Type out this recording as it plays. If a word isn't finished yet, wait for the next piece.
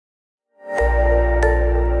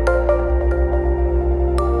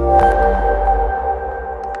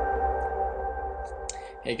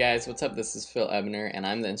Hey guys, what's up? This is Phil Ebner, and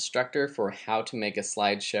I'm the instructor for How to Make a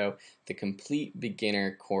Slideshow, the complete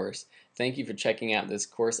beginner course. Thank you for checking out this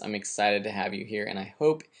course. I'm excited to have you here, and I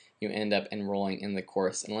hope you end up enrolling in the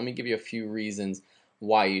course. And let me give you a few reasons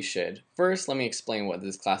why you should. First, let me explain what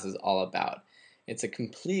this class is all about. It's a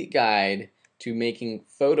complete guide to making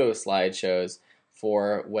photo slideshows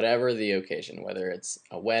for whatever the occasion, whether it's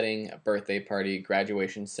a wedding, a birthday party,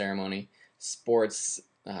 graduation ceremony, sports,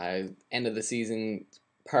 end of the season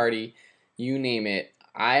party, you name it.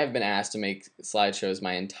 I have been asked to make slideshows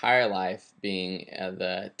my entire life, being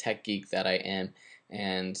the tech geek that I am,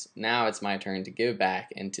 and now it's my turn to give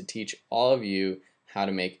back and to teach all of you how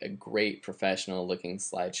to make a great professional looking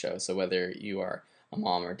slideshow. So whether you are a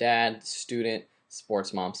mom or dad, student,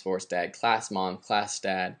 sports mom, sports dad, class mom, class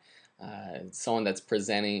dad, someone that's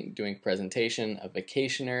presenting, doing a presentation, a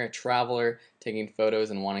vacationer, a traveler, taking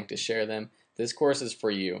photos and wanting to share them, this course is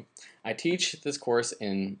for you. I teach this course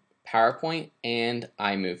in PowerPoint and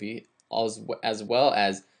iMovie, as well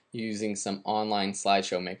as using some online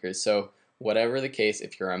slideshow makers. So whatever the case,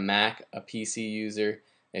 if you're a Mac, a PC user,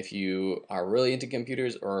 if you are really into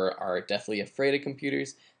computers or are definitely afraid of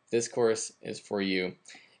computers, this course is for you.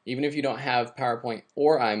 Even if you don't have PowerPoint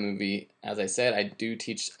or iMovie, as I said, I do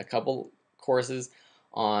teach a couple courses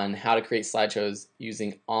on how to create slideshows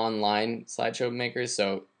using online slideshow makers.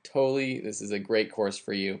 So totally, this is a great course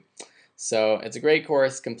for you. So it's a great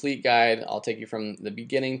course, complete guide. I'll take you from the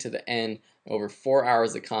beginning to the end, over 4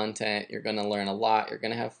 hours of content. You're going to learn a lot. You're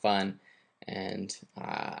going to have fun. And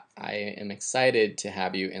I am excited to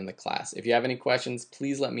have you in the class. If you have any questions,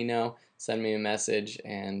 please let me know. Send me a message.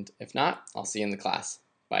 And if not, I'll see you in the class.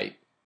 Bye.